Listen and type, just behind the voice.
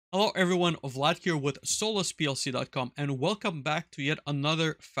Hello everyone, Vlad here with SolusPLC.com and welcome back to yet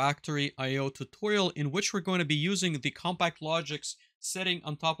another factory IO tutorial in which we're going to be using the CompactLogix setting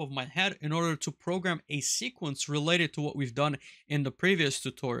on top of my head in order to program a sequence related to what we've done in the previous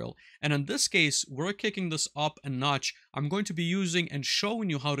tutorial. And in this case, we're kicking this up a notch. I'm going to be using and showing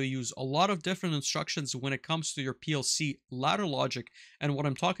you how to use a lot of different instructions when it comes to your PLC ladder logic. And what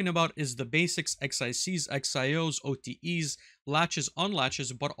I'm talking about is the basics, XICs, XIOs, OTEs, latches,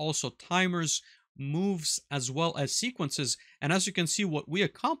 unlatches, but also timers, moves, as well as sequences. And as you can see, what we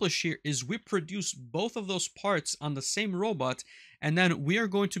accomplish here is we produce both of those parts on the same robot, and then we are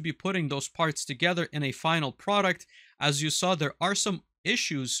going to be putting those parts together in a final product. As you saw, there are some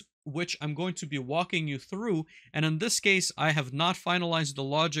issues which I'm going to be walking you through, and in this case, I have not finalized the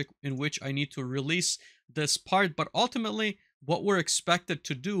logic in which I need to release this part, but ultimately, what we're expected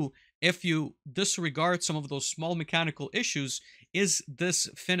to do if you disregard some of those small mechanical issues is this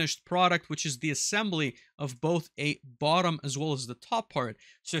finished product, which is the assembly of both a bottom as well as the top part.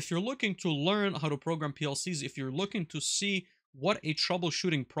 So if you're looking to learn how to program PLCs, if you're looking to see what a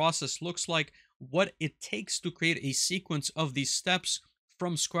troubleshooting process looks like, what it takes to create a sequence of these steps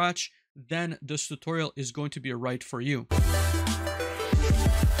from scratch, then this tutorial is going to be right for you.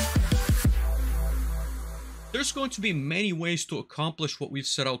 There's going to be many ways to accomplish what we've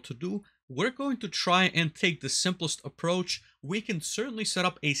set out to do. We're going to try and take the simplest approach. We can certainly set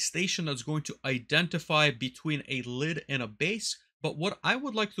up a station that's going to identify between a lid and a base, but what I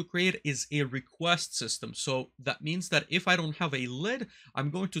would like to create is a request system. So that means that if I don't have a lid, I'm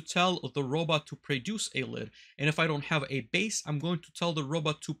going to tell the robot to produce a lid. And if I don't have a base, I'm going to tell the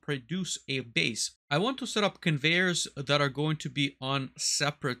robot to produce a base. I want to set up conveyors that are going to be on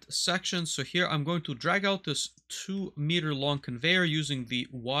separate sections. So here I'm going to drag out this 2-meter long conveyor using the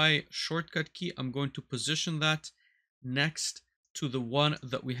Y shortcut key. I'm going to position that next to the one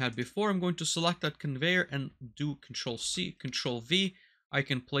that we had before. I'm going to select that conveyor and do Control C, Control V. I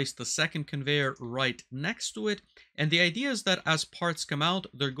can place the second conveyor right next to it. And the idea is that as parts come out,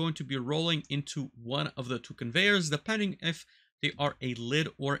 they're going to be rolling into one of the two conveyors, depending if they are a lid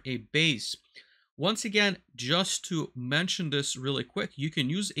or a base. Once again, just to mention this really quick, you can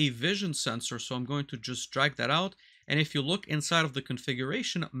use a vision sensor. So I'm going to just drag that out. And if you look inside of the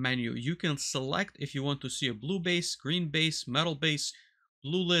configuration menu, you can select if you want to see a blue base, green base, metal base,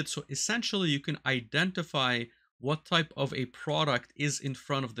 blue lid. So essentially you can identify what type of a product is in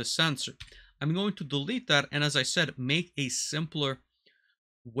front of the sensor. I'm going to delete that. And as I said, make a simpler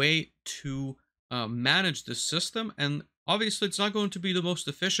way to manage this system. And obviously it's not going to be the most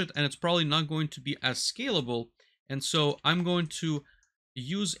efficient, and it's probably not going to be as scalable. And so I'm going to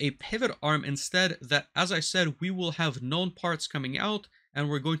use a pivot arm instead that, as I said, we will have known parts coming out and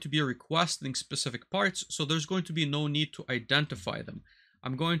we're going to be requesting specific parts. So there's going to be no need to identify them.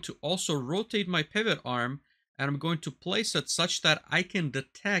 I'm going to also rotate my pivot arm, and I'm going to place it such that I can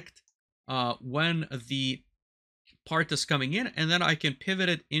detect when the part is coming in, and then I can pivot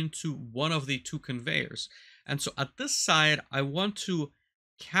it into one of the two conveyors. And so at this side, I want to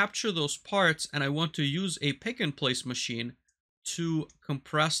capture those parts, and I want to use a pick and place machine to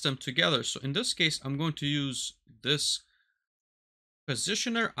compress them together. So in this case, I'm going to use this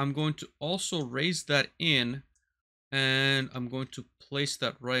positioner. I'm going to also raise that in, and I'm going to place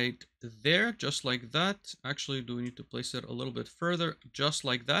that right there, just like that. Actually, do we need to place it a little bit further? Just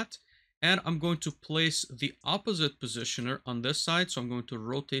like that. And I'm going to place the opposite positioner on this side. So I'm going to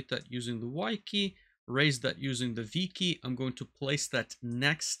rotate that using the Y key, raise that using the V key. I'm going to place that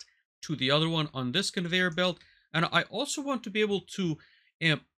next to the other one on this conveyor belt. And I also want to be able to,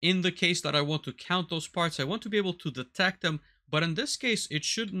 in the case that I want to count those parts, I want to be able to detect them. But in this case, it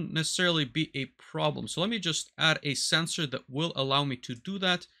shouldn't necessarily be a problem. So let me just add a sensor that will allow me to do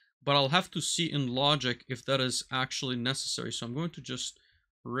that. But I'll have to see in logic if that is actually necessary. So I'm going to just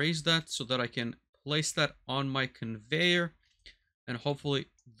raise that so that I can place that on my conveyor. And hopefully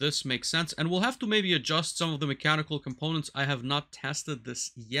this makes sense. And we'll have to maybe adjust some of the mechanical components. I have not tested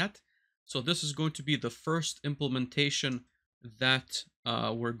this yet. So this is going to be the first implementation that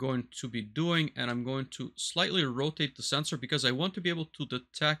we're going to be doing. And I'm going to slightly rotate the sensor because I want to be able to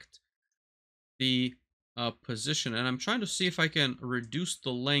detect the position. And I'm trying to see if I can reduce the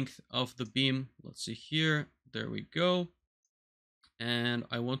length of the beam. Let's see here. There we go. And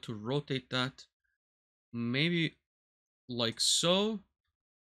I want to rotate that maybe like so.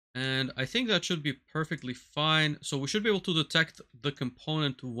 And I think that should be perfectly fine. So we should be able to detect the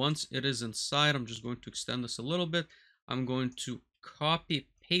component once it is inside. I'm just going to extend this a little bit. I'm going to copy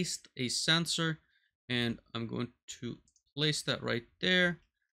paste a sensor, and I'm going to place that right there.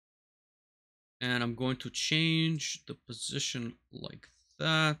 And I'm going to change the position like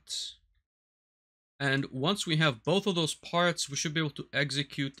that. And once we have both of those parts, we should be able to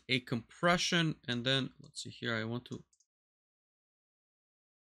execute a compression. And then let's see here. I want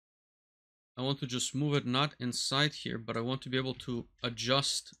to just move it not inside here, but I want to be able to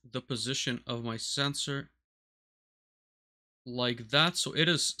adjust the position of my sensor like that. So it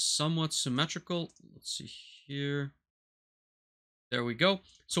is somewhat symmetrical. Let's see here. There we go.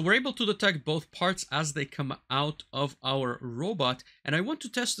 So we're able to detect both parts as they come out of our robot. And I want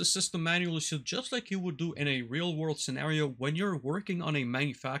to test the system manually. So just like you would do in a real world scenario, when you're working on a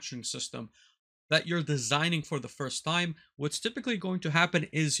manufacturing system that you're designing for the first time, what's typically going to happen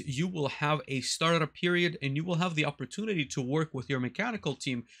is you will have a startup period and you will have the opportunity to work with your mechanical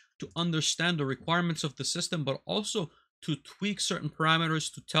team to understand the requirements of the system, but also to tweak certain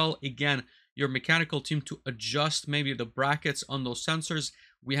parameters to tell, again, your mechanical team to adjust maybe the brackets on those sensors.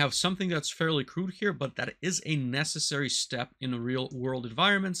 We have something that's fairly crude here, but that is a necessary step in real world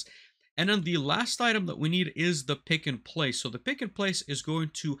environments. And then the last item that we need is the pick and place. So the pick and place is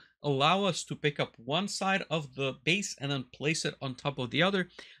going to allow us to pick up one side of the base and then place it on top of the other.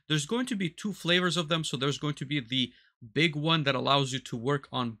 There's going to be two flavors of them. So there's going to be the big one that allows you to work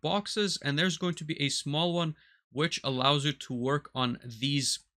on boxes, and there's going to be a small one which allows you to work on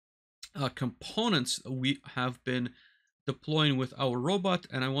these components that we have been deploying with our robot.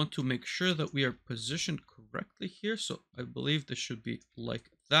 And I want to make sure that we are positioned correctly here. So I believe this should be like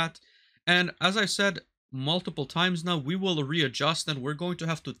that. And as I said multiple times now, we will readjust and we're going to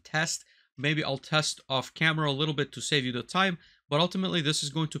have to test. Maybe I'll test off camera a little bit to save you the time, but ultimately this is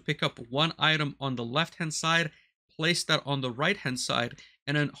going to pick up one item on the left hand side, place that on the right hand side,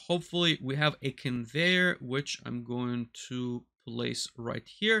 and then hopefully we have a conveyor which I'm going to place right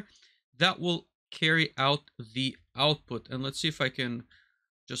here that will carry out the output. And let's see if I can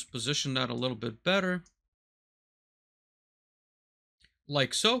just position that a little bit better,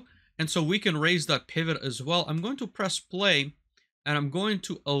 like so. And so we can raise that pivot as well. I'm going to press play and I'm going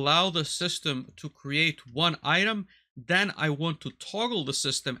to allow the system to create one item. Then I want to toggle the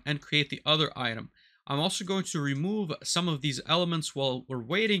system and create the other item. I'm also going to remove some of these elements while we're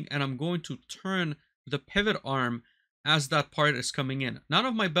waiting, and I'm going to turn the pivot arm as that part is coming in. None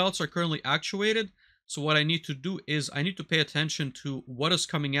of my belts are currently actuated, so what I need to do is I need to pay attention to what is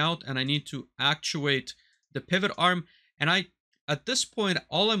coming out, and I need to actuate the pivot arm. And at this point,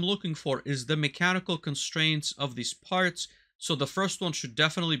 all I'm looking for is the mechanical constraints of these parts. So the first one should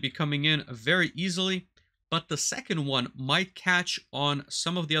definitely be coming in very easily, but the second one might catch on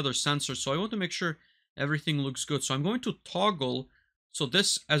some of the other sensors. So I want to make sure everything looks good. So I'm going to toggle. So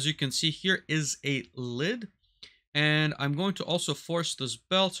this, as you can see here, is a lid. And I'm going to also force this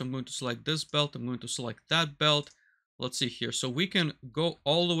belt. So I'm going to select this belt. I'm going to select that belt. Let's see here. So we can go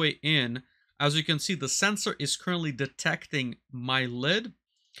all the way in. As you can see, the sensor is currently detecting my lid.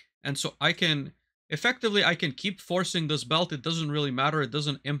 And so I can keep forcing this belt. It doesn't really matter. It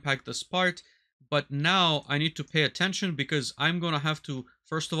doesn't impact this part. But now I need to pay attention because I'm going to have to,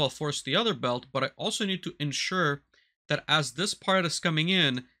 first of all, force the other belt. But I also need to ensure that as this part is coming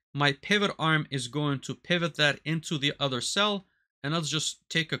in, my pivot arm is going to pivot that into the other cell. And let's just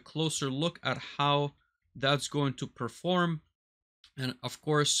take a closer look at how that's going to perform. And of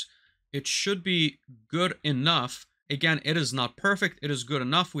course, it should be good enough. Again, it is not perfect. It is good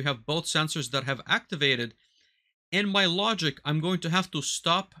enough. We have both sensors that have activated. In my logic, I'm going to have to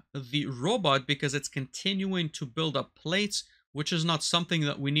stop the robot because it's continuing to build up plates, which is not something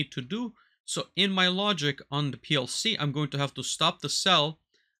that we need to do. So in my logic on the PLC, I'm going to have to stop the cell.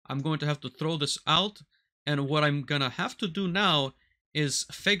 I'm going to have to throw this out. And what I'm going to have to do now is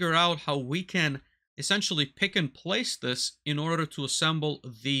figure out how we can essentially pick and place this in order to assemble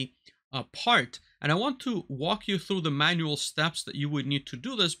the part. And I want to walk you through the manual steps that you would need to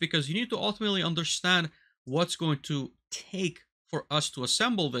do this, because you need to ultimately understand what's going to take for us to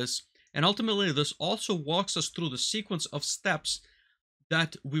assemble this. And ultimately, this also walks us through the sequence of steps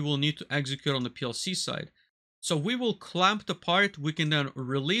that we will need to execute on the PLC side. So we will clamp the part. We can then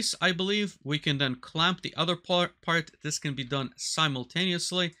release, I believe. We can then clamp the other part. This can be done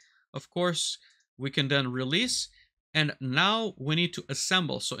simultaneously. Of course, we can then release. And now we need to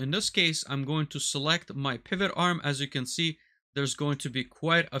assemble. So in this case, I'm going to select my pivot arm. As you can see, there's going to be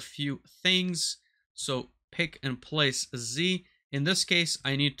quite a few things. So pick and place Z. In this case,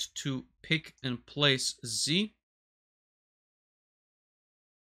 I need to pick and place Z.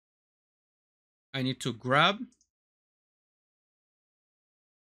 I need to grab.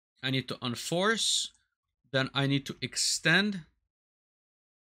 I need to unforce. Then I need to extend.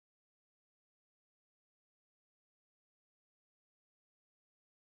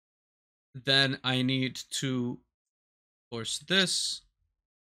 Then I need to force this.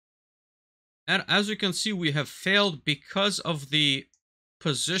 And as you can see, we have failed because of the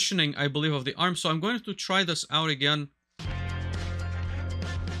positioning, I believe, of the arm. So I'm going to try this out again.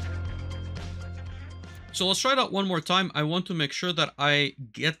 So let's try it out one more time. I want to make sure that I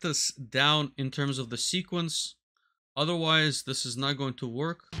get this down in terms of the sequence. Otherwise, this is not going to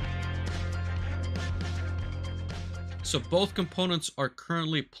work. So both components are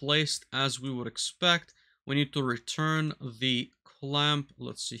currently placed as we would expect. We need to return the clamp.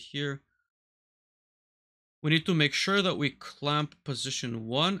 Let's see here. We need to make sure that we clamp position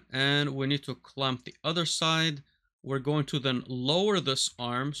 1, and we need to clamp the other side. We're going to then lower this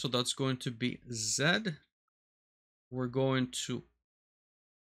arm, so that's going to be Z. We're going to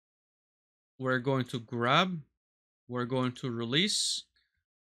grab, we're going to release,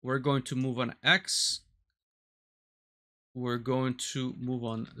 we're going to move on X, we're going to move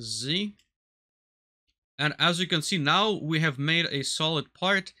on Z. And as you can see, now we have made a solid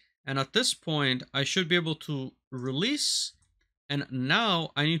part. And at this point, I should be able to release. And now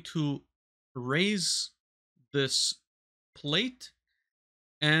I need to raise this plate.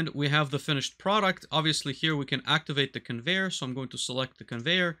 And we have the finished product. Obviously, here we can activate the conveyor. So I'm going to select the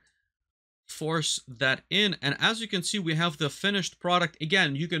conveyor, force that in. And as you can see, we have the finished product.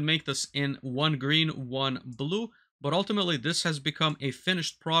 Again, you can make this in one green, one blue. But ultimately, this has become a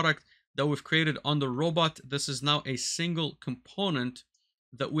finished product that we've created on the robot. This is now a single component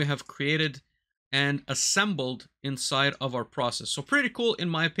that we have created and assembled inside of our process. So pretty cool in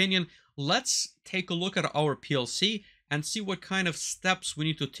my opinion. Let's take a look at our PLC and see what kind of steps we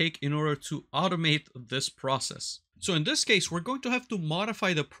need to take in order to automate this process. So in this case, we're going to have to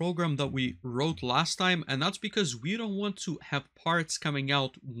modify the program that we wrote last time, and that's because we don't want to have parts coming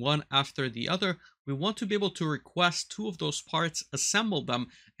out one after the other. We want to be able to request 2 of those parts, assemble them,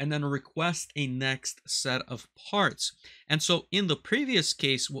 and then request a next set of parts. And so in the previous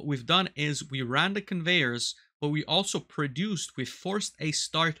case, what we've done is we ran the conveyors, but we also we forced a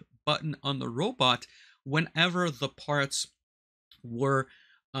start button on the robot whenever the parts were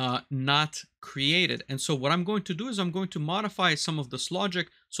not created. And so what I'm going to do is I'm going to modify some of this logic.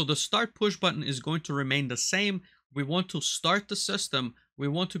 So the start push button is going to remain the same. We want to start the system. We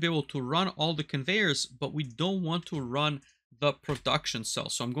want to be able to run all the conveyors, but we don't want to run the production cell.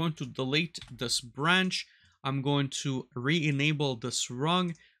 So I'm going to delete this branch. I'm going to re-enable this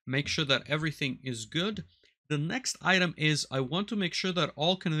rung, make sure that everything is good. The next item is I want to make sure that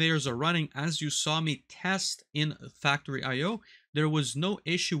all conveyors are running. As you saw me test in Factory IO, there was no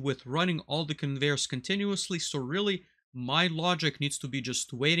issue with running all the conveyors continuously. So really, my logic needs to be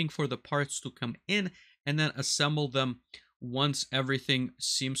just waiting for the parts to come in and then assemble them once everything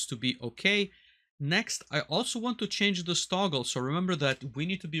seems to be okay. Next, I also want to change this toggle. So remember that we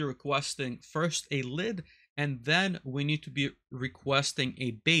need to be requesting first a lid, and then we need to be requesting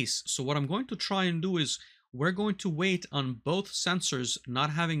a base. So what I'm going to try and do is we're going to wait on both sensors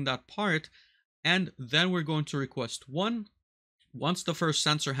not having that part, and then we're going to request one. Once the first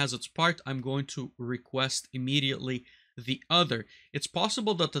sensor has its part, I'm going to request immediately the other. It's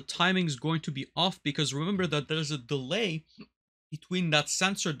possible that the timing is going to be off because remember that there's a delay between that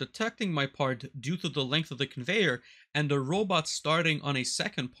sensor detecting my part due to the length of the conveyor and the robot starting on a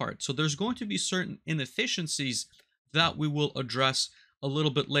second part. So there's going to be certain inefficiencies that we will address a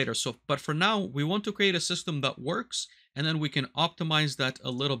little bit later. But for now, we want to create a system that works, and then we can optimize that a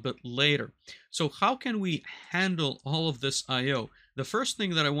little bit later. So how can we handle all of this I/O? The first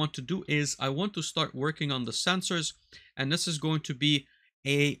thing that I want to do is I want to start working on the sensors, and this is going to be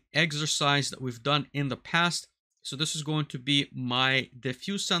an exercise that we've done in the past. So this is going to be my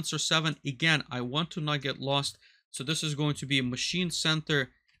diffuse sensor 7. Again, I want to not get lost. So this is going to be machine center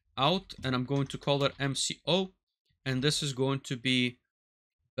out, and I'm going to call that MCO, and this is going to be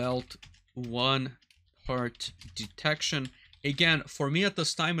belt 1 part detection. Again, for me at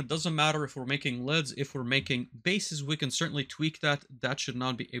this time, it doesn't matter if we're making lids, if we're making bases, we can certainly tweak that. That should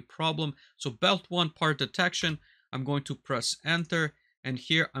not be a problem. So belt 1 part detection, I'm going to press enter, and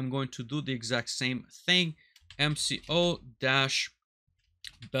here I'm going to do the exact same thing. MCO dash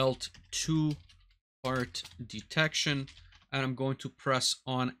belt 2 part detection, and I'm going to press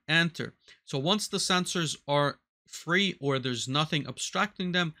on enter. So once the sensors are free or there's nothing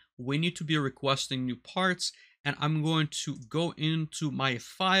obstructing them, we need to be requesting new parts, and I'm going to go into my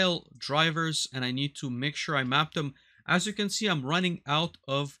file drivers and I need to make sure I map them. As you can see, I'm running out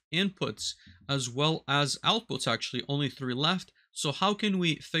of inputs as well as outputs, actually only 3 left. So how can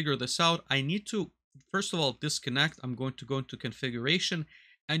we figure this out? I need to first of all disconnect. I'm going to go into configuration,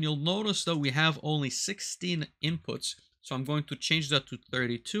 and you'll notice that we have only 16 inputs. So I'm going to change that to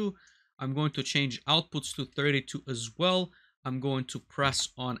 32. I'm going to change outputs to 32 as well. I'm going to press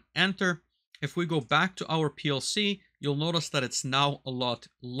on enter. If we go back to our PLC, you'll notice that it's now a lot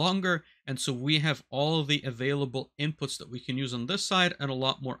longer. And so we have all of the available inputs that we can use on this side and a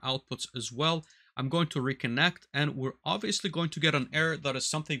lot more outputs as well. I'm going to reconnect, and we're obviously going to get an error. That is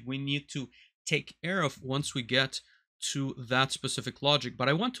something we need to take care of once we get to that specific logic. But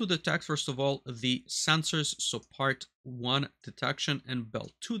I want to detect, first of all, the sensors. So part 1 detection and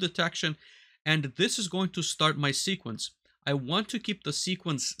belt 2 detection. And this is going to start my sequence. I want to keep the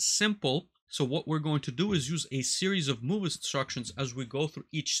sequence simple. So what we're going to do is use a series of move instructions as we go through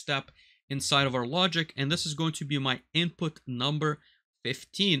each step inside of our logic. And this is going to be my input number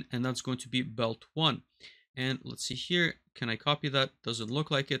 15, and that's going to be belt 1. And let's see here. Can I copy that? Doesn't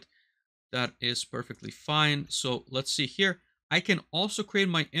look like it. That is perfectly fine. So let's see here. I can also create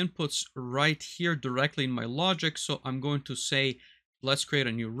my inputs right here directly in my logic. So I'm going to say, let's create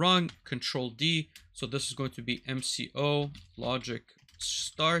a new rung, Control D. So this is going to be MCO logic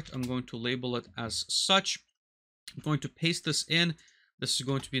start. I'm going to label it as such. I'm going to paste this in. This is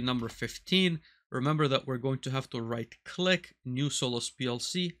going to be number 15. Remember that we're going to have to right click, new Solus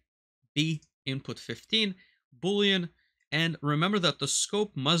PLC, B, input 15, Boolean. And remember that the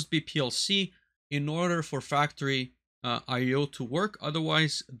scope must be PLC in order for factory IO to work.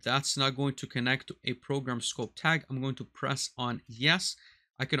 Otherwise, that's not going to connect to a program scope tag. I'm going to press on yes.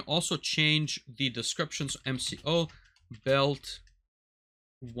 I can also change the descriptions. MCO, belt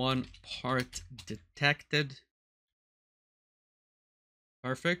 1 part detected.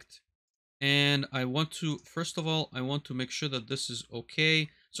 Perfect. And I want to, first of all, I want to make sure that this is okay.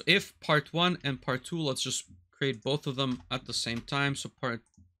 So if part 1 and part 2, let's just create both of them at the same time. So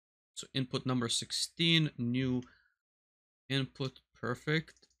input number 16, new input,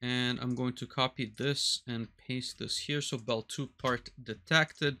 perfect. And I'm going to copy this and paste this here. So belt 2 part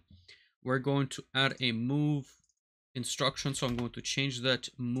detected. We're going to add a move instruction. So I'm going to change that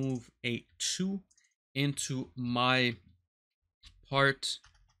move A2 into my part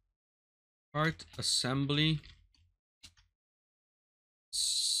assembly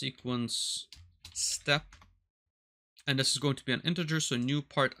sequence step. And this is going to be an integer. So new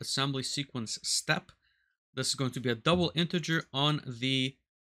part assembly sequence step. This is going to be a double integer on the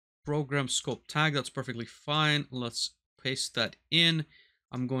program scope tag. That's perfectly fine. Let's paste that in.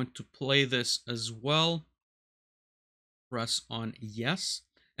 I'm going to play this as well. Press on yes.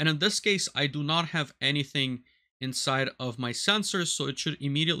 And in this case, I do not have anything inside of my sensors, so it should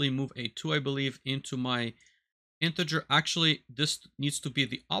immediately move A2, I believe, into my integer. Actually, this needs to be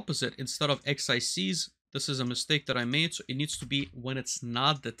the opposite. Instead of XICs, this is a mistake that I made, so it needs to be when it's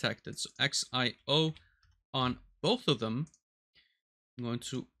not detected. So XIO on both of them. I'm going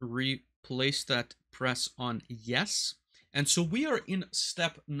to replace that, press on yes. And so we are in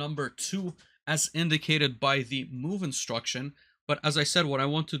step number 2 as indicated by the move instruction. But as I said, what I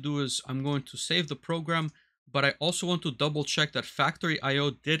want to do is I'm going to save the program, but I also want to double check that factory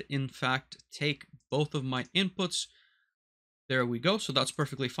IO did in fact take both of my inputs. There we go. So that's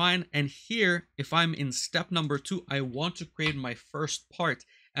perfectly fine. And here, if I'm in step number 2, I want to create my first part.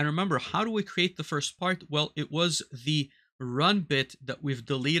 And remember, how do we create the first part? Well, it was the run bit that we've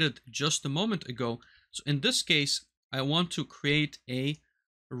deleted just a moment ago. So in this case, I want to create a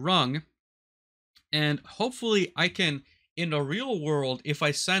rung, and hopefully I can, in the real world, if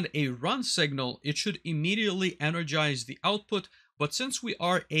I send a run signal, it should immediately energize the output. But since we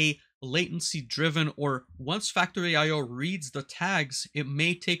are a latency driven, or once factory IO reads the tags, it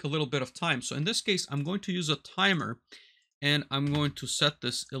may take a little bit of time. So in this case, I'm going to use a timer, and I'm going to set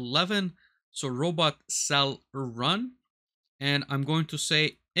this 11. So robot cell run, and I'm going to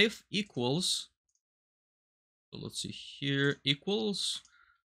say if equals, so let's see here, equals.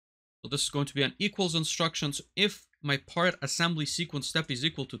 So this is going to be an equals instruction. So if my part assembly sequence step is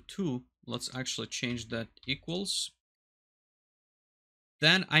equal to 2, let's actually change that equals.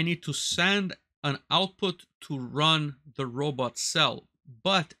 Then I need to send an output to run the robot cell.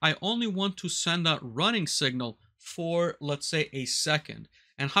 But I only want to send that running signal for, let's say, a second.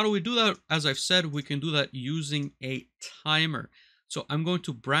 And how do we do that? As I've said, we can do that using a timer. So I'm going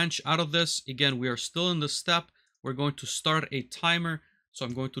to branch out of this. Again, we are still in the step. We're going to start a timer. So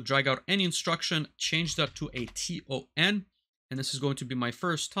I'm going to drag out any instruction, change that to a TON, and this is going to be my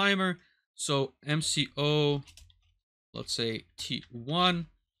first timer. So MCO, let's say T1.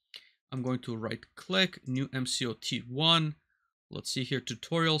 I'm going to right click, new MCO T1. Let's see here,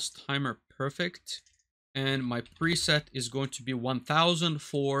 tutorials, timer, perfect. And my preset is going to be 1000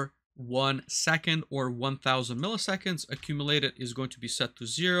 for 1 second or 1000 milliseconds. Accumulated is going to be set to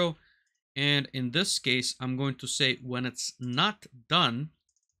 0. And in this case, I'm going to say when it's not done,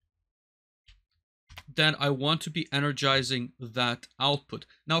 then I want to be energizing that output.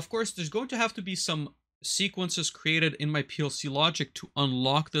 Now, of course, there's going to have to be some sequences created in my PLC logic to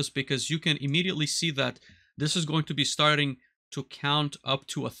unlock this, because you can immediately see that this is going to be starting to count up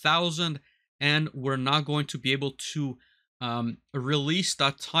to 1,000, and we're not going to be able to release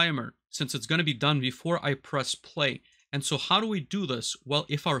that timer since it's going to be done before I press play. And so how do we do this? Well,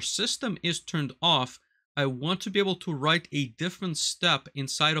 if our system is turned off, I want to be able to write a different step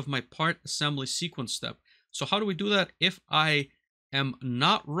inside of my part assembly sequence step. So how do we do that? If I am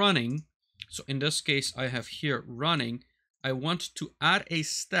not running, so in this case I have here running, I want to add a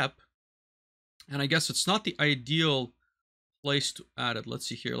step, and I guess it's not the ideal place to add it. Let's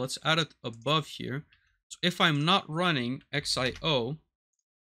see here. Let's add it above here. So if I'm not running XIO,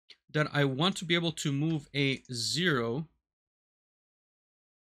 then I want to be able to move a 0.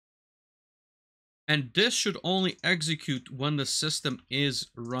 And this should only execute when the system is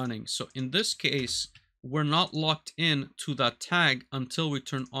running. So in this case, we're not locked in to that tag until we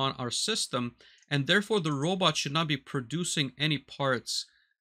turn on our system. And therefore, the robot should not be producing any parts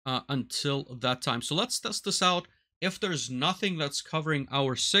until that time. So let's test this out. If there's nothing that's covering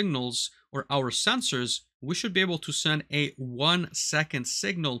our signals or our sensors, we should be able to send a 1-second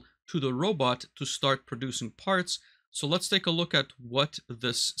signal to the robot to start producing parts. So let's take a look at what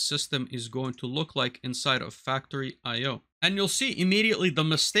this system is going to look like inside of Factory IO. And you'll see immediately the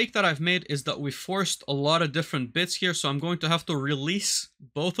mistake that I've made is that we forced a lot of different bits here. So I'm going to have to release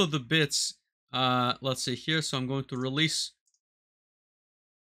both of the bits. Let's see here. So I'm going to release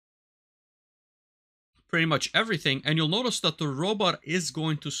pretty much everything. And you'll notice that the robot is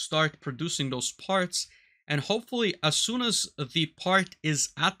going to start producing those parts. And hopefully, as soon as the part is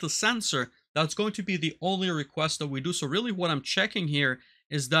at the sensor, that's going to be the only request that we do. So really what I'm checking here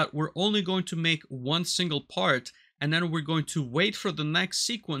is that we're only going to make one single part, and then we're going to wait for the next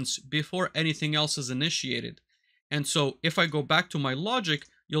sequence before anything else is initiated. And so if I go back to my logic,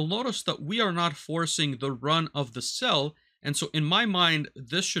 you'll notice that we are not forcing the run of the cell. And so in my mind,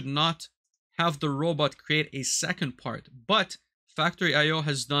 this should not have the robot create a second part. But Factory IO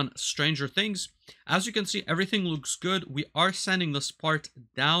has done stranger things. As you can see, everything looks good. We are sending this part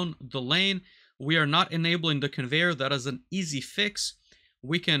down the lane. We are not enabling the conveyor. That is an easy fix.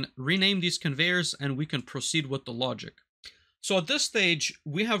 We can rename these conveyors and we can proceed with the logic. So at this stage,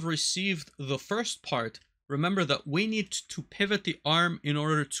 we have received the first part. Remember that we need to pivot the arm in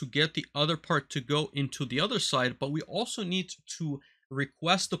order to get the other part to go into the other side, but we also need to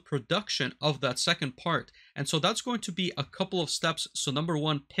request the production of that second part. And so that's going to be a couple of steps. So number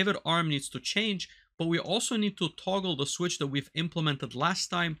one, pivot arm needs to change, but we also need to toggle the switch that we've implemented last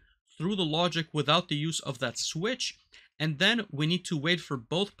time through the logic without the use of that switch. And then we need to wait for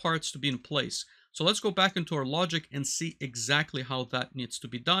both parts to be in place. So let's go back into our logic and see exactly how that needs to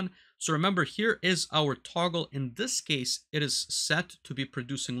be done. So remember, here is our toggle. In this case, it is set to be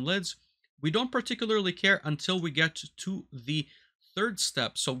producing lids. We don't particularly care until we get to the third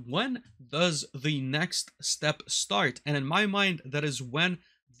step. So when does the next step start? And in my mind, that is when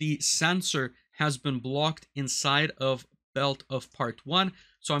the sensor has been blocked inside of belt of part 1.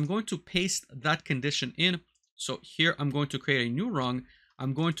 So I'm going to paste that condition in. So here I'm going to create a new rung.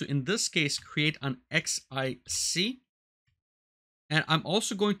 I'm going to, in this case, create an XIC. And I'm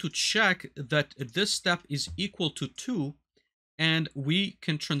also going to check that this step is equal to 2. And we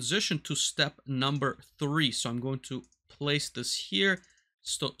can transition to step number 3. So I'm going to place this here.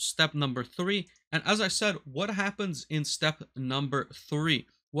 So step number 3. And as I said, what happens in step number 3?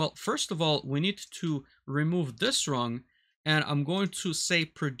 Well, first of all, we need to remove this rung, and I'm going to say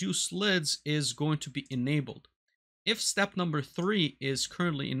produce lids is going to be enabled. If step number 3 is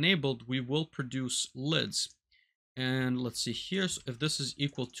currently enabled, we will produce lids. And let's see here. So if this is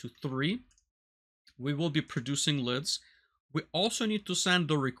equal to 3, we will be producing lids. We also need to send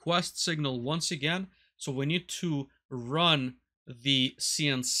the request signal once again. So we need to run the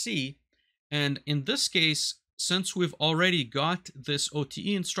CNC. And in this case, since we've already got this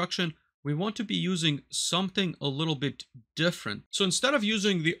OTE instruction, we want to be using something a little bit different. So instead of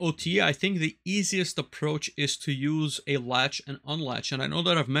using the OTE, I think the easiest approach is to use a latch and unlatch. And I know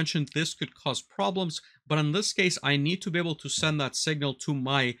that I've mentioned this could cause problems, but in this case, I need to be able to send that signal to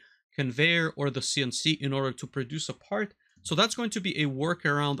my conveyor or the CNC in order to produce a part. So that's going to be a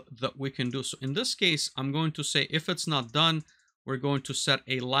workaround that we can do. So in this case, I'm going to say if it's not done, we're going to set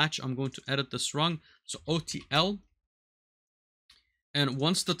a latch. I'm going to edit this rung. So OTL. And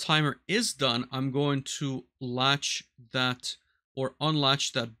once the timer is done, I'm going to latch that or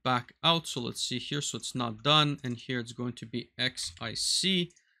unlatch that back out. So let's see here. So it's not done. And here it's going to be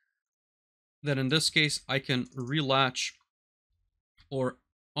XIC. Then in this case, I can relatch or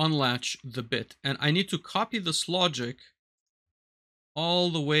unlatch the bit. And I need to copy this logic all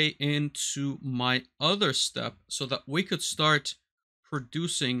the way into my other step so that we could start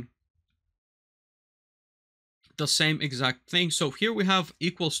producing the same exact thing. So here we have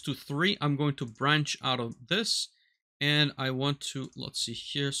equals to 3. I'm going to branch out of this, and I want to, let's see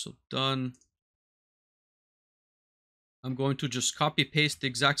here, so done. I'm going to just copy paste the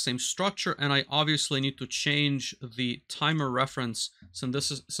exact same structure, and I obviously need to change the timer reference since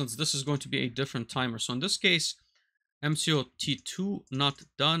this is going to be a different timer. So in this case, MCO T2 not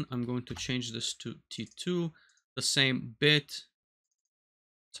done. I'm going to change this to T2, the same bit.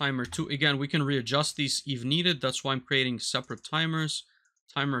 Timer 2, again, we can readjust these if needed. That's why I'm creating separate timers.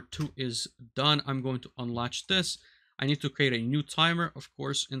 Timer 2 is done. I'm going to unlatch this. I need to create a new timer, of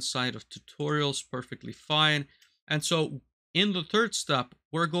course, inside of tutorials, perfectly fine. And so in the third step,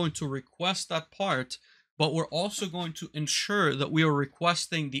 we're going to request that part, but we're also going to ensure that we are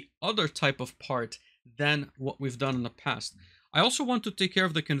requesting the other type of part than what we've done in the past. I also want to take care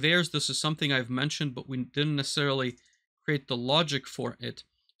of the conveyors. This is something I've mentioned, but we didn't necessarily create the logic for it.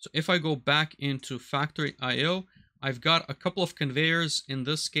 So if I go back into factory IO, I've got a couple of conveyors. In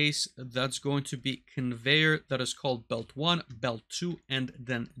this case, that's going to be conveyor that is called belt 1, belt 2, and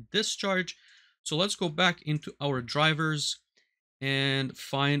then discharge. So let's go back into our drivers and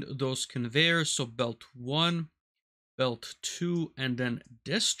find those conveyors. So belt 1, belt 2, and then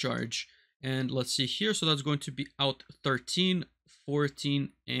discharge. And let's see here. So that's going to be out 13, 14,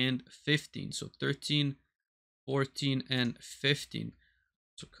 and 15. So 13, 14, and 15.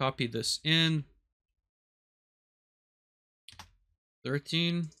 So copy this in.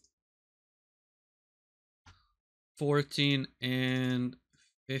 13, 14, and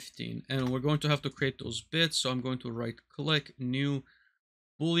 15. And we're going to have to create those bits. So I'm going to right click, new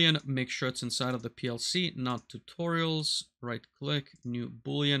Boolean, make sure it's inside of the PLC, not tutorials, right click, new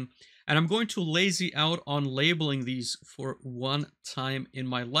Boolean. And I'm going to lazy out on labeling these for one time in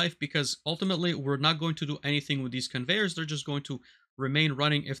my life, because ultimately we're not going to do anything with these conveyors. They're just going to remain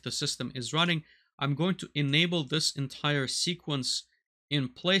running if the system is running. I'm going to enable this entire sequence in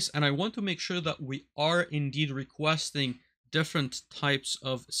place, and I want to make sure that we are indeed requesting different types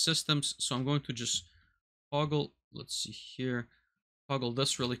of systems. So I'm going to just toggle, let's see here, toggle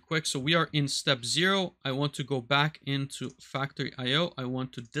this really quick. So we are in step 0. I want to go back into factory IO. I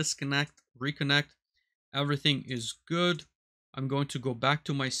want to disconnect, reconnect. Everything is good. I'm going to go back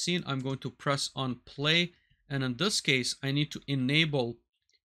to my scene. I'm going to press on play. And in this case, I need to enable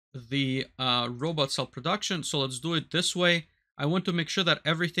the robot cell production. So let's do it this way. I want to make sure that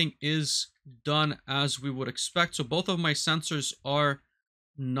everything is done as we would expect. So both of my sensors are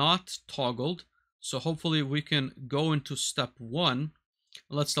not toggled. So hopefully we can go into step 1.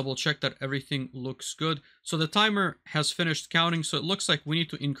 Let's double check that everything looks good. So the timer has finished counting. So it looks like we need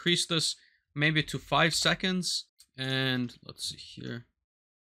to increase this maybe to 5 seconds. And let's see here.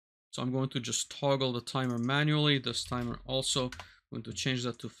 So I'm going to just toggle the timer manually. This timer also, I'm going to change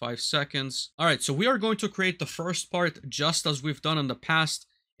that to 5 seconds. All right, so we are going to create the first part just as we've done in the past.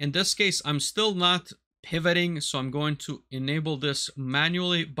 In this case, I'm still not pivoting, so I'm going to enable this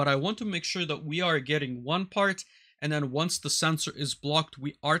manually, but I want to make sure that we are getting one part, and then once the sensor is blocked,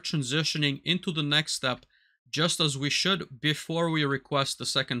 we are transitioning into the next step just as we should before we request the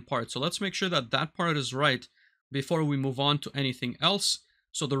second part. So let's make sure that that part is right before we move on to anything else.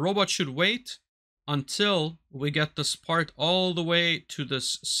 So the robot should wait until we get this part all the way to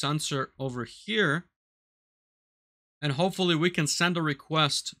this sensor over here. And hopefully we can send a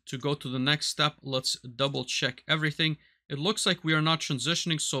request to go to the next step. Let's double check everything. It looks like we are not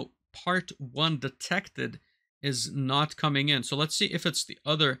transitioning, so part 1 detected is not coming in. So let's see if it's the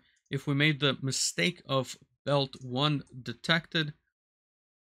other, if we made the mistake of belt 1 detected.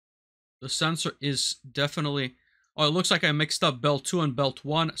 The sensor is definitely, oh, it looks like I mixed up belt 2 and belt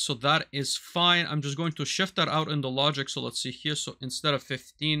 1, so that is fine. I'm just going to shift that out in the logic. So let's see here. So instead of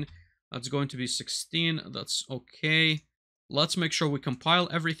 15, that's going to be 16. That's okay. Let's make sure we compile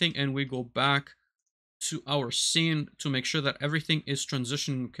everything and we go back to our scene to make sure that everything is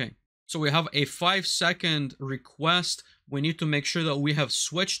transitioning okay. So we have a 5-second request. We need to make sure that we have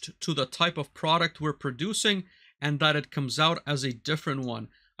switched to the type of product we're producing and that it comes out as a different one.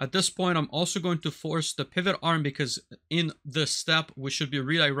 At this point, I'm also going to force the pivot arm because in this step, we should be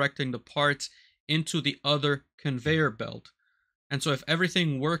redirecting the parts into the other conveyor belt. And so if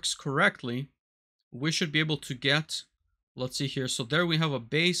everything works correctly, we should be able to get, let's see here. So there we have a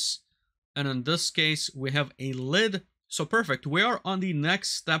base. And in this case, we have a lid. So perfect. We are on the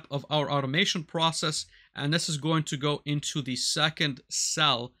next step of our automation process. And this is going to go into the second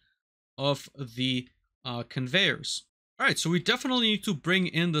cell of the conveyors. All right, so we definitely need to bring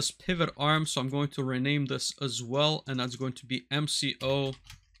in this pivot arm. So I'm going to rename this as well, and that's going to be MCO-pivot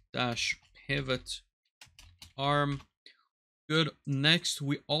arm. Good. Next,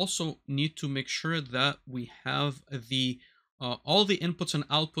 we also need to make sure that we have the all the inputs and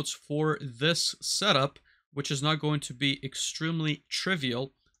outputs for this setup, which is not going to be extremely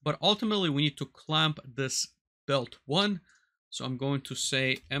trivial, but ultimately we need to clamp this belt 1. So I'm going to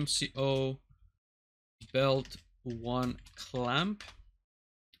say MCO belt 1 clamp.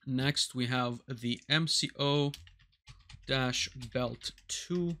 Next, we have the MCO dash belt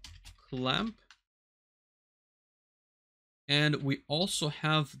 2 clamp. And we also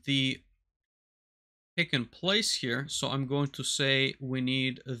have the pick and place here. So I'm going to say we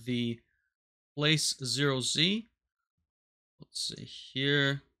need the place 0Z. Let's say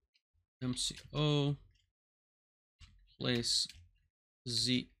here, MCO place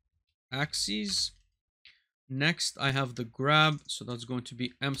Z axes. Next, I have the grab. So that's going to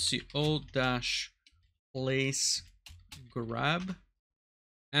be MCO dash place grab.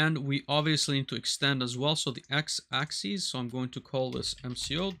 And we obviously need to extend as well. So the X axis. So I'm going to call this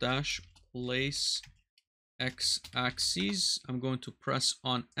MCO dash place X axis. I'm going to press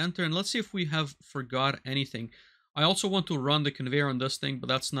on enter. And let's see if we have forgot anything. I also want to run the conveyor on this thing, but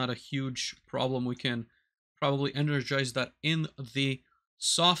that's not a huge problem. We can probably energize that in the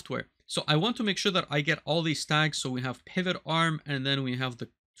software. So I want to make sure that I get all these tags. So we have pivot arm, and then we have the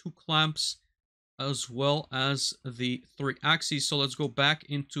 2 clamps, as well as the 3 axes. So let's go back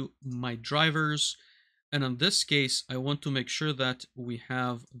into my drivers. And in this case, I want to make sure that we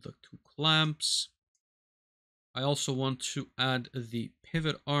have the 2 clamps. I also want to add the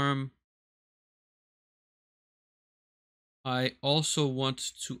pivot arm. I also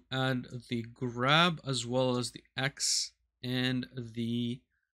want to add the grab as well as the X and the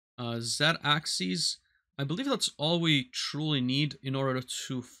Z axes. I believe that's all we truly need in order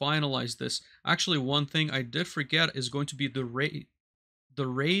to finalize this. Actually, one thing I did forget is going to be the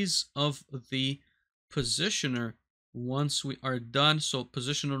raise of the positioner once we are done. So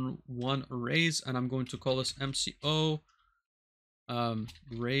positioner 1 raise, and I'm going to call this MCO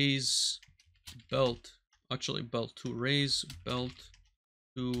raise belt. Actually, belt 2 raise, belt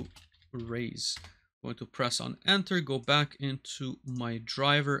 2 raise. I'm going to press on enter, go back into my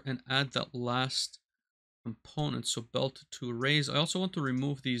driver and add that last component. So belt 2 raise. I also want to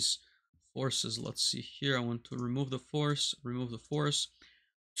remove these forces. Let's see here. I want to remove the force,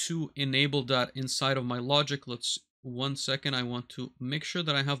 to enable that inside of my logic. Let's 1 second. I want to make sure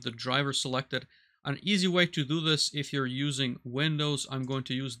that I have the driver selected. An easy way to do this, if you're using Windows, I'm going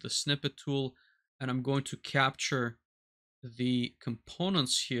to use the snippet tool, and I'm going to capture the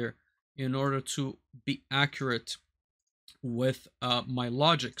components here in order to be accurate with my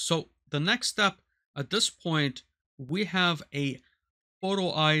logic. So the next step at this point, we have a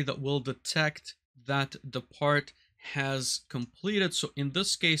photo eye that will detect that the part has completed. So in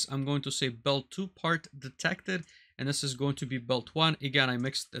this case, I'm going to say belt 2 part detected, and this is going to be belt 1. Again, I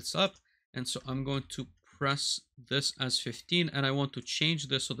mixed this up, and so I'm going to press this as 15, and I want to change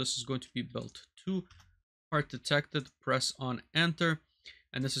this. So this is going to be belt 2 part detected, press on enter,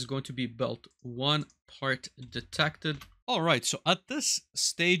 and this is going to be belt 1 part detected. All right, so at this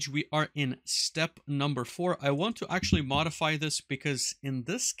stage, we are in step number 4. I want to actually modify this because in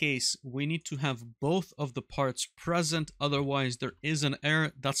this case, we need to have both of the parts present. Otherwise, there is an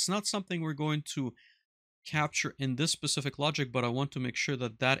error. That's not something we're going to capture in this specific logic, but I want to make sure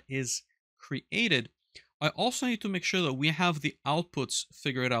that that is created. I also need to make sure that we have the outputs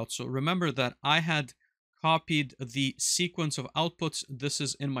figured out. So remember that I had copied the sequence of outputs. This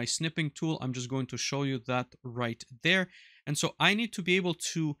is in my snipping tool. I'm just going to show you that right there. And so I need to be able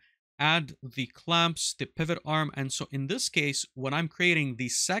to add the clamps, the pivot arm. And so in this case, when I'm creating the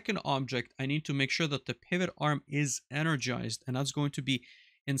second object, I need to make sure that the pivot arm is energized. And that's going to be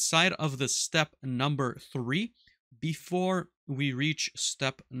inside of the step number 3 before we reach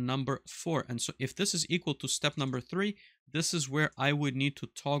step number 4. And so if this is equal to step number 3, this is where I would need to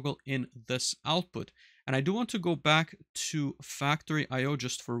toggle in this output. And I do want to go back to factory IO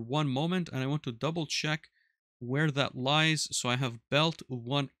just for one moment, and I want to double check where that lies. So I have belt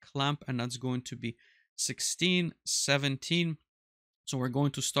 1 clamp, and that's going to be 16, 17. So we're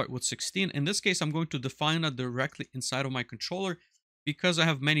going to start with 16. In this case, I'm going to define that directly inside of my controller. Because I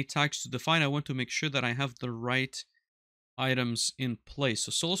have many tags to define, I want to make sure that I have the right items in place.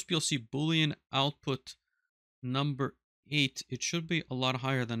 So Solos PLC Boolean output number 8, it should be a lot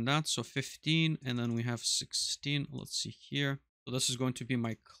higher than that. So 15, and then we have 16. Let's see here. So this is going to be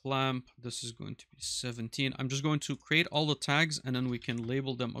my clamp. This is going to be 17. I'm just going to create all the tags and then we can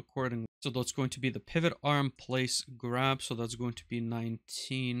label them accordingly. So that's going to be the pivot arm place grab. So that's going to be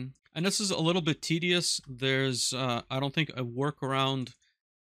 19. And this is a little bit tedious. There's, I don't think, a workaround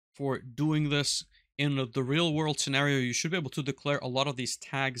for doing this. In the real world scenario, you should be able to declare a lot of these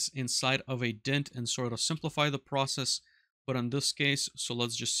tags inside of a dint and sort of simplify the process. But in this case, so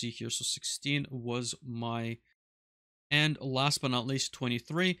let's just see here. So 16 was my, and last but not least,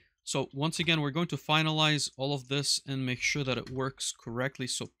 23. So once again, we're going to finalize all of this and make sure that it works correctly.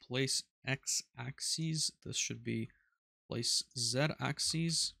 So place X axes. This should be place Z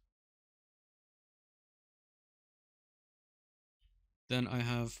axes. Then I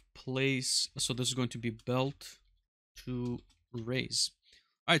have place, so this is going to be belt to raise.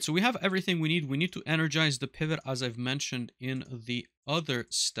 All right, so we have everything we need. We need to energize the pivot as I've mentioned in the other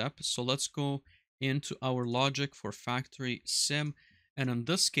step. So let's go into our logic for factory sim. And in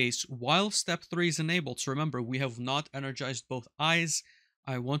this case, while step 3 is enabled, so remember, we have not energized both eyes.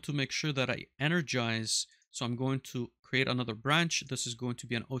 I want to make sure that I energize. So I'm going to create another branch. This is going to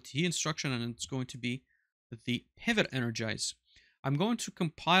be an OTE instruction, and it's going to be the pivot energize. I'm going to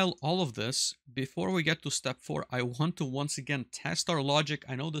compile all of this. Before we get to step 4, I want to once again test our logic.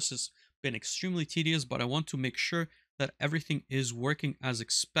 I know this has been extremely tedious, but I want to make sure that everything is working as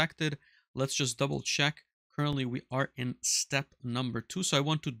expected. Let's just double check. Currently, we are in step number 2. So I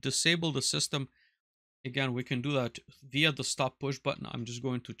want to disable the system. Again, we can do that via the stop push button. I'm just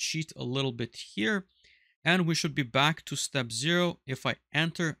going to cheat a little bit here. And we should be back to step 0. If I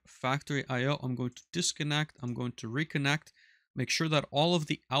enter factory IO, I'm going to disconnect. I'm going to reconnect. Make sure that all of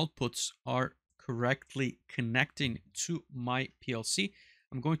the outputs are correctly connecting to my PLC.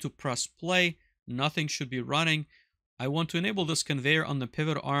 I'm going to press play. Nothing should be running. I want to enable this conveyor on the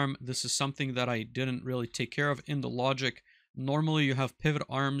pivot arm. This is something that I didn't really take care of in the logic. Normally, you have pivot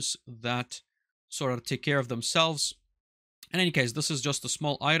arms that sort of take care of themselves. In any case, this is just a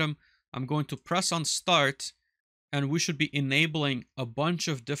small item. I'm going to press on start, and we should be enabling a bunch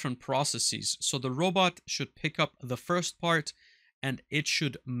of different processes. So the robot should pick up the first part and it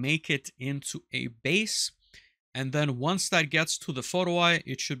should make it into a base. And then once that gets to the photo eye,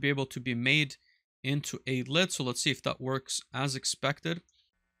 it should be able to be made into a lid. So let's see if that works as expected.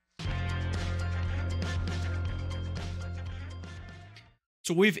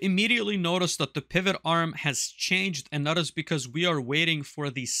 So we've immediately noticed that the pivot arm has changed, and that is because we are waiting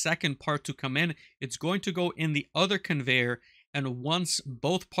for the second part to come in. It's going to go in the other conveyor, and once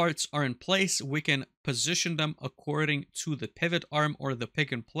both parts are in place, we can position them according to the pivot arm or the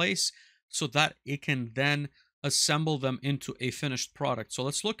pick and place so that it can then assemble them into a finished product. So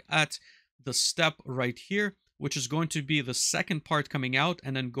let's look at the step right here, which is going to be the second part coming out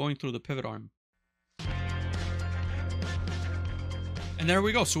and then going through the pivot arm. And there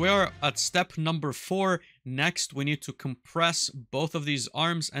we go. So we are at step number 4. Next, we need to compress both of these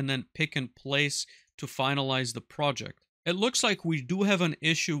arms and then pick and place to finalize the project. It looks like we do have an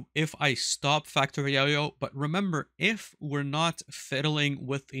issue if I stop factory IO, but remember, if we're not fiddling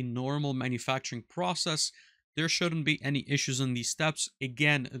with a normal manufacturing process, there shouldn't be any issues in these steps.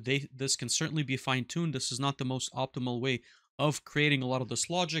 Again, this can certainly be fine-tuned. This is not the most optimal way of creating a lot of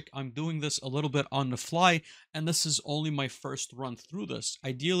this logic. I'm doing this a little bit on the fly, and this is only my first run through this.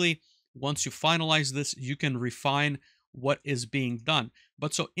 Ideally, once you finalize this, you can refine what is being done.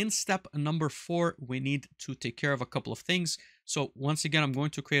 But so in step number 4, we need to take care of a couple of things. So once again, I'm going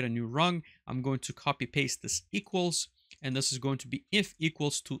to create a new rung. I'm going to copy paste this equals, and this is going to be if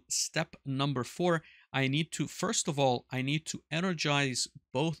equals to step number 4. I need to, first of all, I need to energize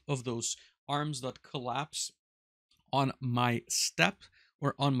both of those arms that collapse on my step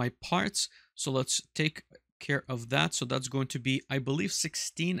or on my parts. So let's take care of that. So that's going to be, I believe,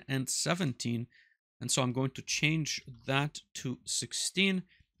 16 and 17. And so I'm going to change that to 16.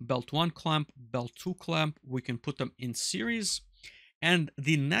 Belt 1 clamp, belt 2 clamp. We can put them in series. And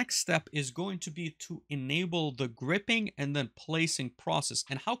the next step is going to be to enable the gripping and then placing process.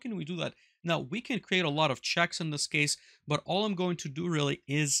 And how can we do that? Now, we can create a lot of checks in this case, but all I'm going to do really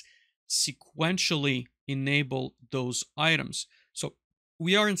is sequentially enable those items. So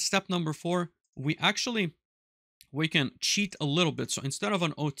we are in step number 4. We can cheat a little bit. So instead of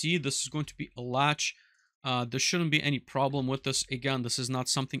an OT, this is going to be a latch. There shouldn't be any problem with this. Again, this is not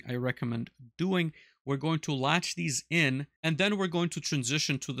something I recommend doing. We're going to latch these in, and then we're going to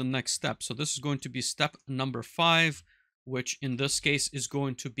transition to the next step. So this is going to be step number 5, which in this case is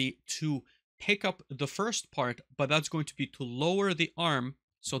going to be to pick up the first part, but that's going to be to lower the arm.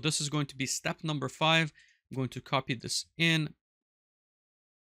 So this is going to be step number 5. I'm going to copy this in.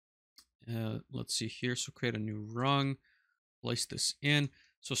 Let's see here. So create a new rung. place this in.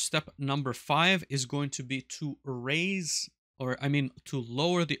 So step number 5 is going to be to raise, or I mean to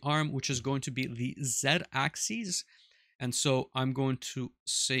lower the arm, which is going to be the Z axis. And so I'm going to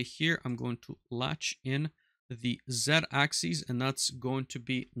say here, I'm going to latch in the Z axis, and that's going to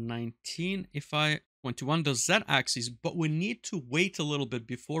be 19 if I 21 the Z axis, but we need to wait a little bit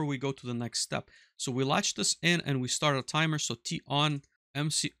before we go to the next step. So we latch this in and we start a timer. So T on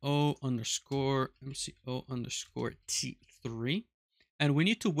MCO underscore T3. And we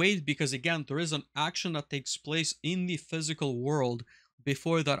need to wait because, again, there is an action that takes place in the physical world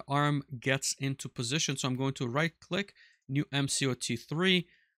before that arm gets into position. So I'm going to right click, new MCO T3,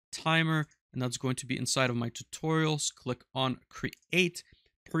 timer, and that's going to be inside of my tutorials. Click on create.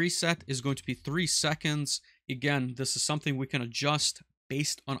 Preset is going to be 3 seconds. Again, this is something we can adjust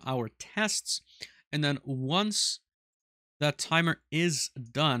based on our tests. And then once that timer is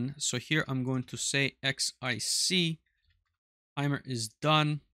done, so here I'm going to say XIC, timer is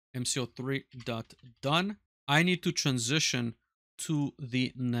done, MCO3.done. I need to transition to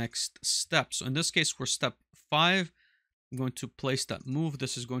the next step. So in this case, for step 5, I'm going to place that move.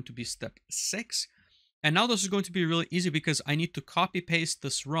 This is going to be step 6. And now this is going to be really easy because I need to copy paste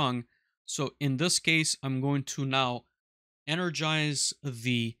this rung. So in this case, I'm going to now energize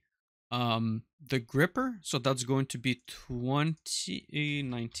the gripper. So that's going to be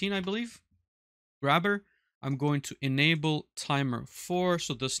 2019, I believe. Grabber. I'm going to enable timer 4.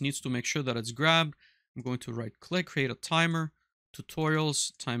 So this needs to make sure that it's grabbed. I'm going to right click, create a timer,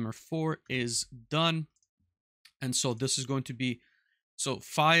 tutorials, timer 4 is done. And so this is going to be, so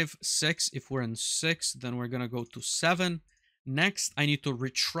 5, 6, if we're in 6, then we're going to go to 7. Next, I need to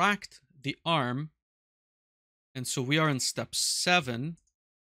retract the arm. And so we are in step 7.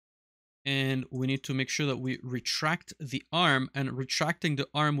 And we need to make sure that we retract the arm. And retracting the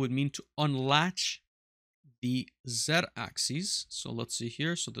arm would mean to unlatch the Z axis. So let's see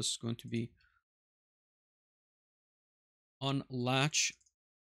here. So this is going to be unlatch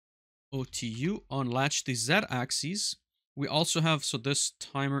OTU, unlatch the Z axis. We also have, so this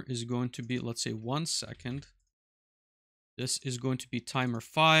timer is going to be, let's say 1 second. This is going to be timer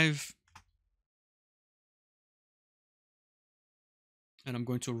 5. And I'm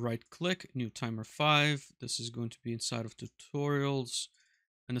going to right click, new timer 5. This is going to be inside of tutorials.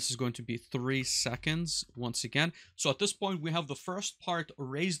 And this is going to be 3 seconds once again. So at this point, we have the first part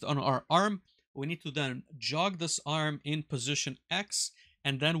raised on our arm. We need to then jog this arm in position X.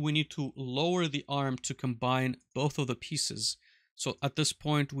 And then we need to lower the arm to combine both of the pieces. So at this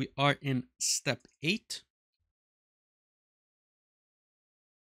point, we are in step 8.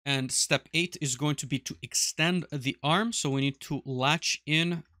 And step 8 is going to be to extend the arm. So we need to latch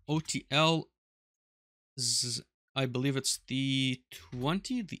in OTL, I believe it's the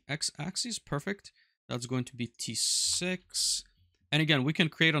 20, the X-axis, perfect. That's going to be T6. And again, we can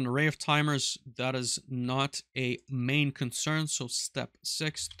create an array of timers. That is not a main concern. So step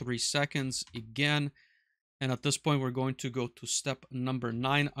 6, 3 seconds again. And at this point, we're going to go to step number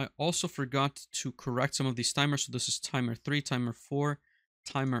 9. I also forgot to correct some of these timers. So this is timer 3, timer 4,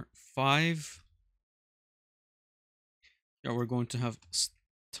 timer 5. Here we're going to have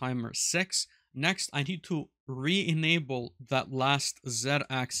timer 6. Next, I need to re-enable that last Z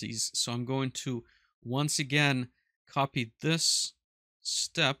axis. So I'm going to once again copy this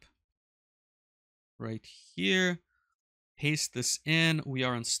step right here, paste this in. We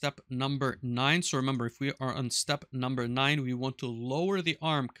are on step number 9. So remember, if we are on step number 9, we want to lower the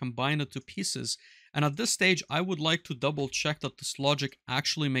arm, combine the 2 pieces. And at this stage, I would like to double check that this logic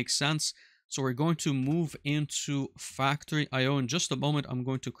actually makes sense. So we're going to move into factory IO in just a moment. I'm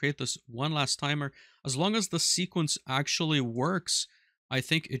going to create this one last timer. As long as the sequence actually works, I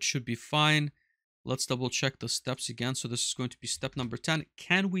think it should be fine. Let's double check the steps again. So this is going to be step number 10.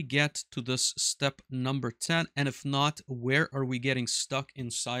 Can we get to this step number 10? And if not, where are we getting stuck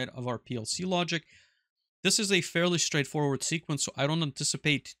inside of our PLC logic? This is a fairly straightforward sequence, so I don't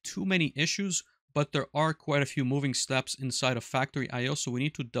anticipate too many issues, but there are quite a few moving steps inside of factory IO. So we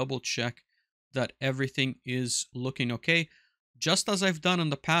need to double check that everything is looking okay. Just as I've done in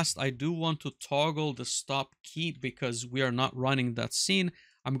the past, I do want to toggle the stop key because we are not running that scene.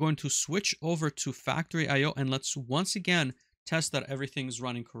 I'm going to switch over to factory IO and let's once again test that everything is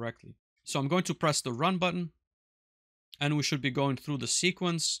running correctly. So I'm going to press the run button and we should be going through the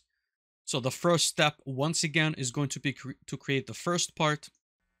sequence. So the first step once again is going to be to create the first part.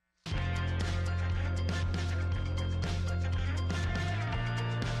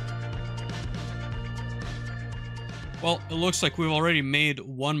 Well, it looks like we've already made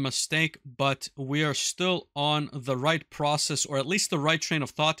one mistake, but we are still on the right process, or at least the right train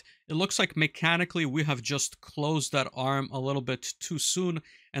of thought. It looks like mechanically we have just closed that arm a little bit too soon,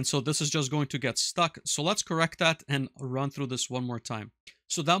 and so this is just going to get stuck. So let's correct that and run through this one more time.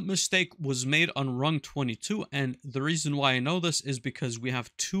 So that mistake was made on rung 22, and the reason why I know this is because we have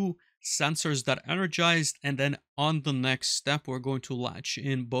two sensors that energized, and then on the next step we're going to latch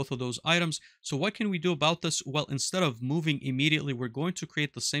in both of those items. So what can we do about this? Well, instead of moving immediately, we're going to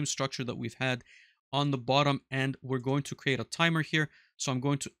create the same structure that we've had on the bottom, and we're going to create a timer here. So I'm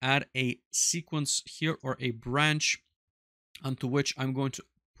going to add a sequence here, or a branch, onto which I'm going to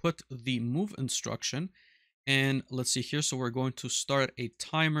put the move instruction. And let's see here, so we're going to start a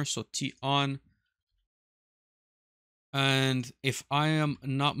timer, so T on. And if I am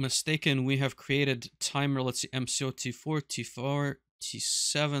not mistaken, we have created timer, let's see, MCO T4, T4,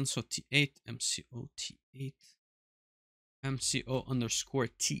 T7, so T8, MCO T8, MCO underscore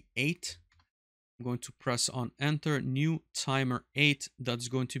T8. I'm going to press on enter, new timer 8, that's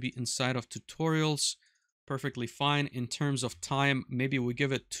going to be inside of tutorials. Perfectly fine. In terms of time, maybe we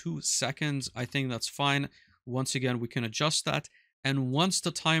give it 2 seconds. I think that's fine. Once again, we can adjust that. And once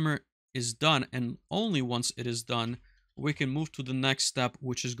the timer is done, and only once it is done, we can move to the next step,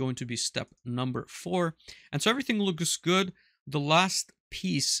 which is going to be step number 4. And so everything looks good. The last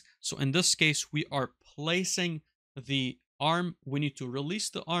piece, so in this case, we are placing the arm. We need to release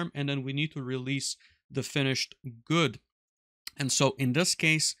the arm, and then we need to release the finished good. And so in this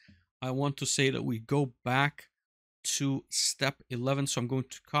case, I want to say that we go back to step 11. So I'm going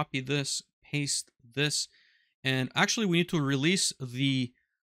to copy this, paste this, and actually we need to release the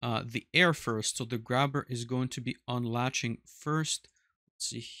air first. So the grabber is going to be unlatching first. Let's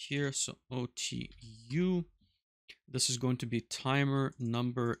see here. So OTU. This is going to be timer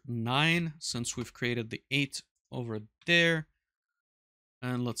number 9, since we've created the 8 over there.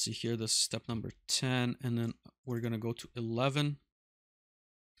 And let's see here. This is step number 10. And then we're going to go to 11.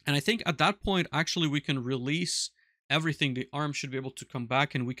 And I think at that point, actually, we can release everything. The arm should be able to come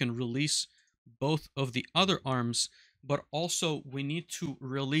back, and we can release both of the other arms. But also, we need to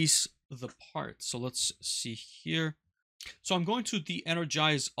release the part. So let's see here. So I'm going to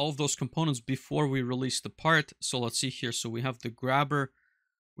de-energize all of those components before we release the part. So let's see here. So we have the grabber.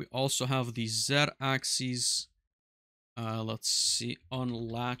 We also have the Z axis. Let's see,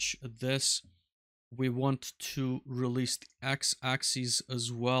 unlatch this. We want to release the X axis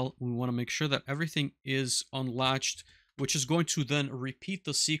as well. We want to make sure that everything is unlatched, which is going to then repeat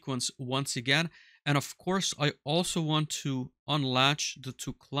the sequence once again. And of course, I also want to unlatch the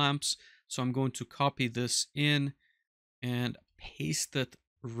 2 clamps. So I'm going to copy this in and paste it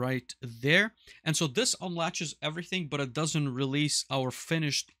right there. And so this unlatches everything, but it doesn't release our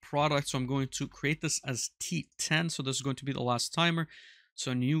finished product. So I'm going to create this as T10. So this is going to be the last timer.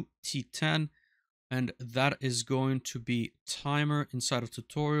 So new T10. And that is going to be timer inside of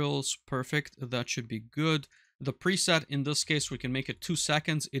tutorials. Perfect. That should be good. The preset, in this case, we can make it 2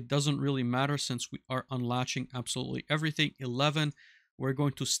 seconds. It doesn't really matter since we are unlatching absolutely everything. 11. We're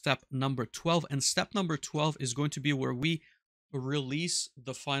going to step number 12. And step number 12 is going to be where we release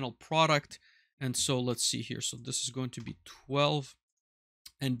the final product. And so let's see here. So this is going to be 12.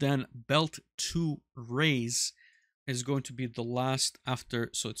 And then belt to raise is going to be the last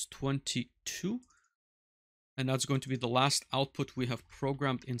after. So it's 22. And that's going to be the last output we have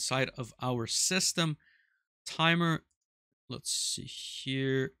programmed inside of our system. Timer, let's see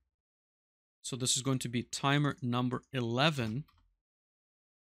here. So this is going to be timer number 11.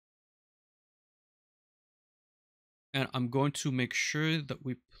 And I'm going to make sure that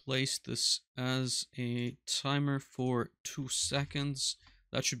we place this as a timer for 2 seconds.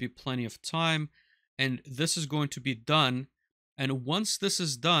 That should be plenty of time. And this is going to be done. And once this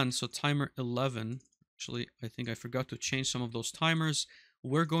is done, so timer 11, actually, I think I forgot to change some of those timers.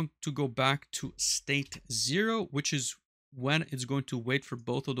 We're going to go back to state 0, which is when it's going to wait for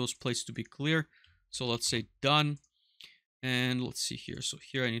both of those plates to be clear. So let's say done. And let's see here. So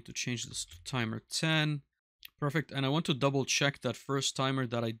here I need to change this to timer 10. Perfect. And I want to double check that first timer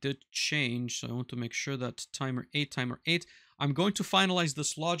that I did change. So I want to make sure that timer 8. I'm going to finalize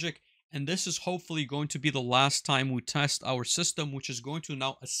this logic. And this is hopefully going to be the last time we test our system, which is going to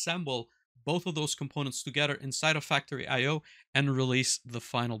now assemble both of those components together inside of Factory IO and release the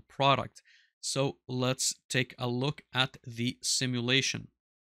final product. So let's take a look at the simulation.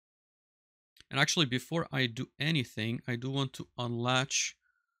 And actually, before I do anything, I do want to unlatch.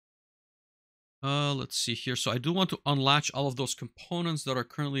 Let's see here. So I do want to unlatch all of those components that are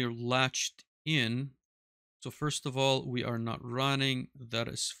currently latched in. So first of all, we are not running. That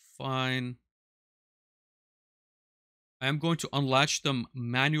is fine. I am going to unlatch them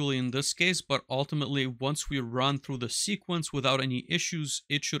manually in this case, but ultimately once we run through the sequence without any issues,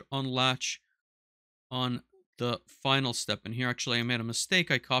 it should unlatch on the final step. And here actually I made a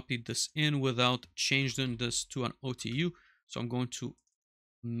mistake. I copied this in without changing this to an OTU. So I'm going to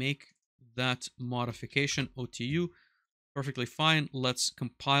make that modification OTU. Perfectly fine. Let's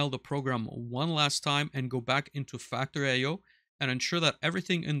compile the program one last time and go back into factory IO and ensure that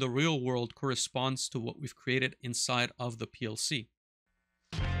everything in the real world corresponds to what we've created inside of the PLC.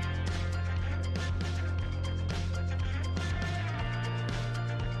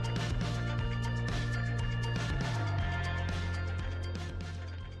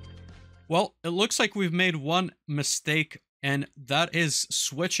 Well, it looks like we've made one mistake, and that is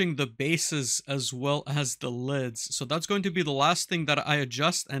switching the bases as well as the lids. So that's going to be the last thing that I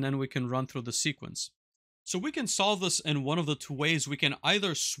adjust, and then we can run through the sequence. So we can solve this in one of the two ways. We can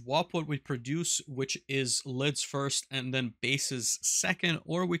either swap what we produce, which is lids first and then bases second,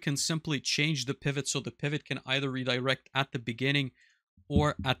 or we can simply change the pivot so the pivot can either redirect at the beginning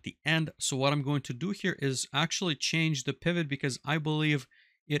or at the end. So what I'm going to do here is actually change the pivot because I believe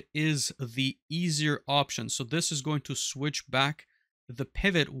it is the easier option. So this is going to switch back the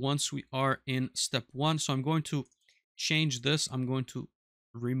pivot once we are in step one. So I'm going to change this. I'm going to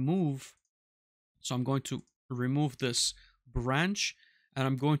remove this branch, and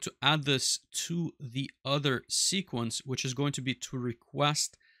I'm going to add this to the other sequence, which is going to be to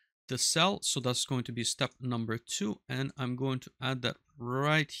request the cell. So that's going to be step number 2, and I'm going to add that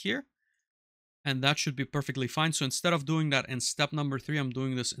right here, and that should be perfectly fine. So instead of doing that in step number 3, I'm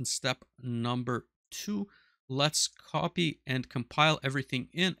doing this in step number 2. Let's copy and compile everything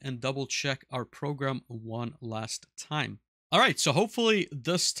in and double check our program one last time. All right, so hopefully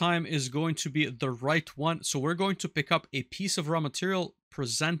this time is going to be the right one. So we're going to pick up a piece of raw material,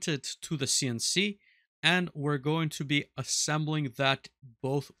 present it to the CNC, and we're going to be assembling that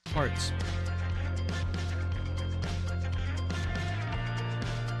both parts.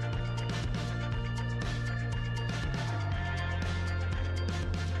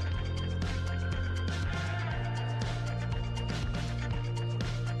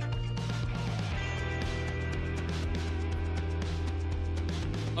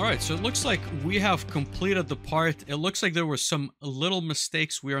 All right, so it looks like we have completed the part. It looks like there were some little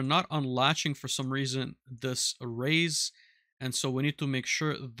mistakes. We are not unlatching for some reason this raise, and so we need to make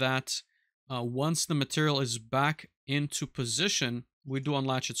sure that once the material is back into position, we do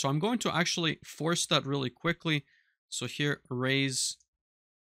unlatch it. So I'm going to actually force that really quickly. So here, raise.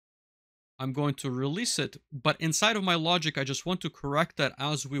 I'm going to release it, but inside of my logic, I just want to correct that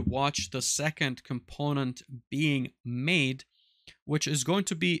as we watch the second component being made, which is going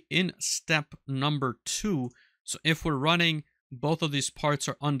to be in step number 2. So if we're running, both of these parts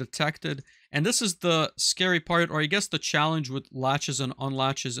are undetected. And this is the scary part, or I guess the challenge with latches and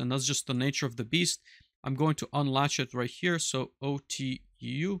unlatches, and that's just the nature of the beast. I'm going to unlatch it right here. So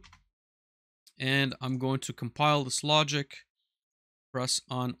OTU, and I'm going to compile this logic, press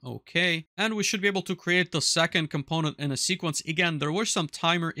on OK, and we should be able to create the second component in a sequence. Again, there were some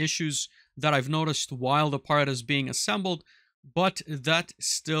timer issues that I've noticed while the part is being assembled, but that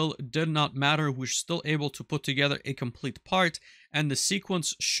still did not matter. We're still able to put together a complete part, and the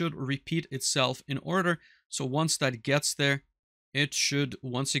sequence should repeat itself in order. So once that gets there, it should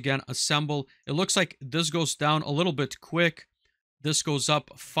once again assemble. It looks like this goes down a little bit quick. This goes up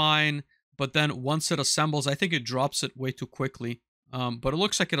fine, but then once it assembles, I think it drops it way too quickly. But it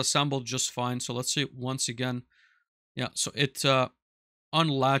looks like it assembled just fine. So let's see once again. Yeah, so it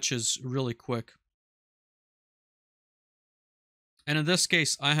unlatches really quick. And in this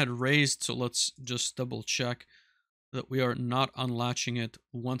case, I had raised, so let's just double check that we are not unlatching it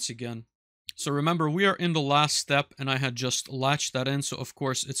once again. So remember, we are in the last step, and I had just latched that in, so of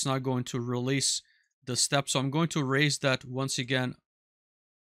course it's not going to release the step. So I'm going to raise that once again,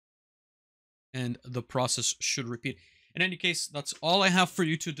 and the process should repeat. In any case, that's all I have for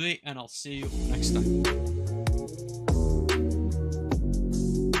you today, and I'll see you next time.